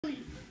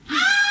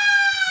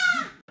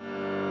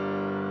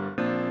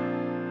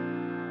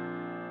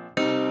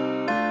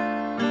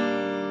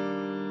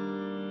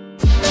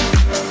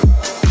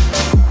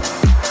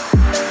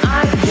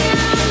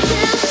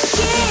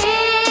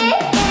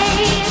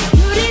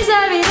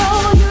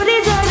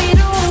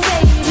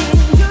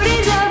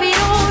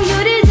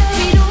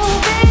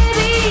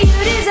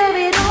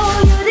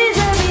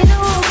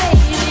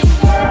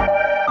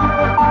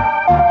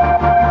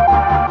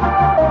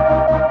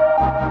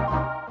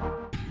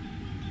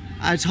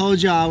I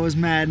told y'all I was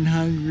mad and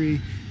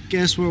hungry.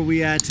 Guess where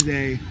we at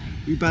today?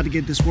 We about to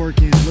get this work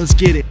in. Let's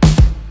get it.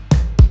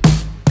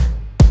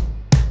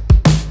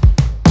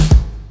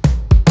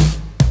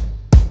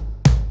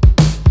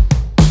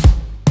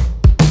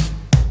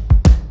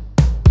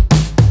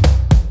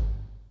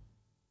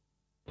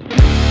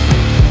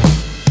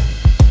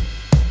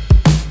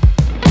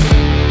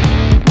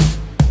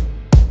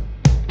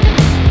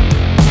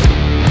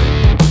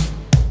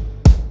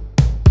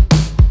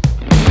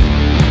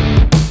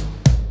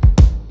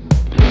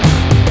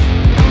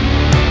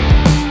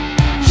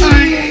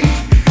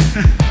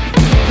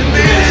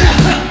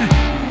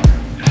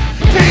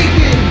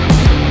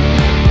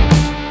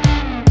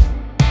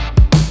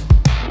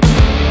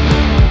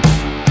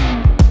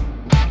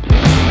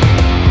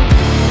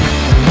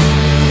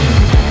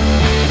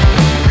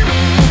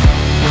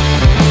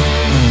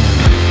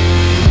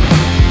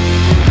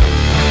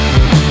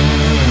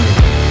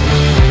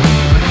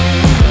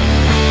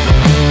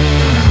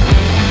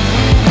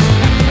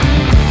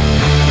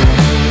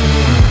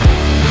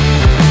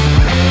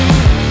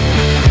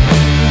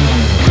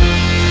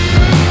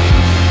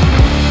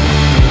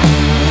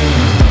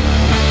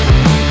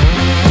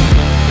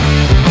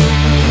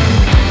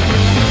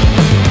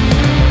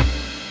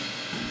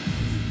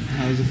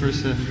 How was the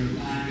first set?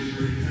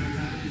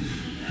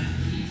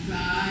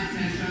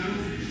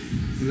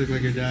 You look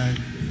like you're dying.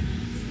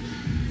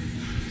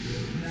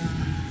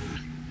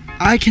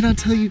 I cannot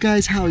tell you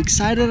guys how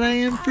excited I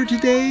am for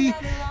today.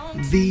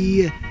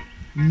 The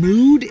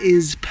mood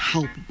is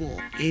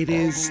palpable. It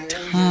is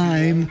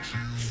time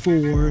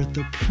for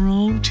the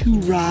Prone to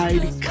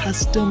Ride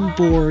custom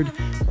board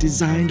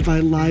designed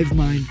by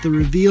LiveMind. The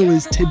reveal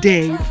is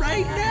today,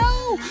 right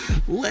now.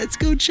 Let's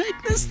go check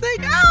this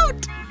thing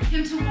out.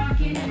 Him to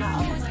walk in and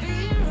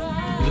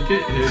Look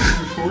at his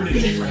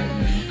recording right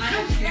now. I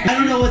don't care. I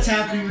don't know what's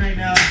happening right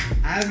now.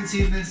 I haven't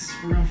seen this.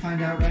 We're gonna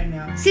find out right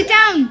now. Sit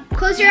down.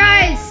 Close your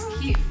eyes.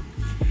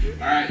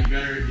 Alright, you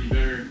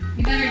better.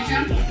 You better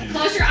jump.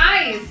 Close your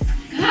eyes.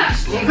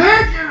 Gosh.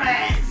 Avert your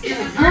eyes!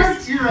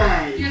 Avert your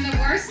eyes! You're the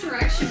worst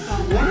direction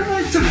follower. What am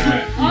I supposed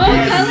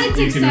Oh, Cullen's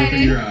You can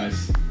open your excited.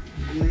 eyes.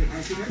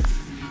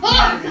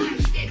 Oh,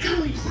 gosh.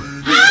 Cullen.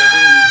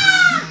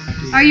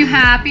 Are you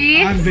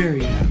happy? I'm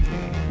very happy.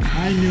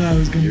 I knew I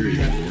was gonna You're be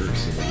even happy.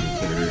 worse.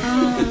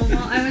 Oh,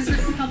 well, I was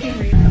helping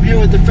read. I'm here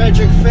with the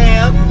Frederick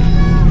fam.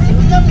 Say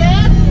what's up,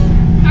 man?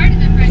 Part of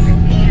the Frederick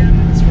fam.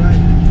 That's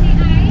right. Say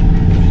hi.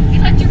 You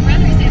left your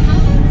brothers at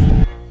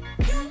home.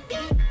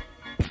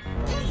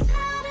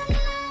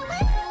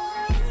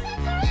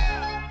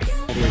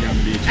 All the way down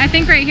the beach. I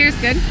think right here is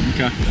good.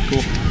 Okay,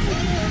 cool.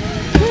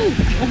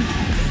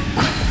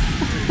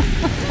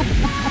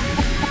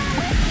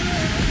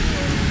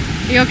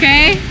 You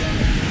okay?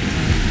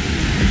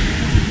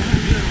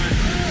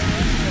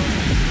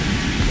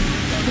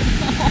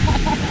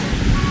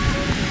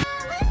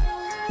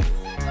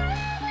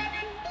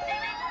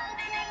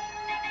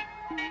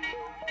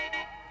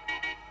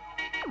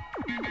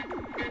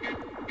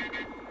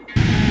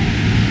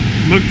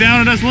 Look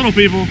down at us little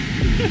people.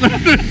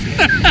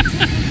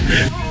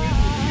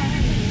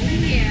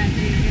 Yeah,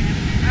 dude.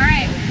 All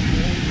right.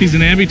 He's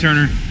an ambi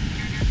turner.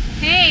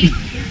 Hey.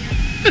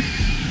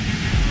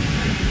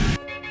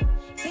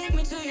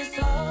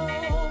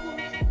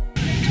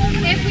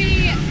 If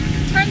we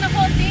turn the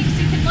whole thing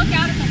so you can look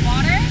out at the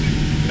water.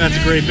 That's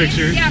a great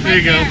picture. Yeah, there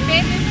you go.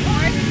 Babe is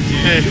north.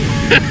 Hey.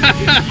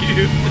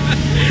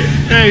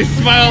 Hey,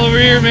 smile over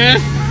here, man.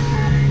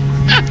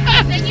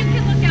 Then you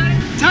can look out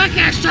at Tuck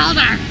your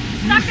shoulder!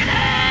 Suck it in!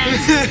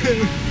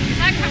 Is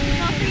that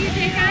comfortable for you,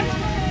 Jacob?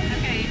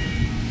 Okay.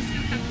 So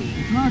comfy.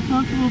 Not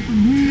comfortable for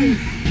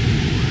me.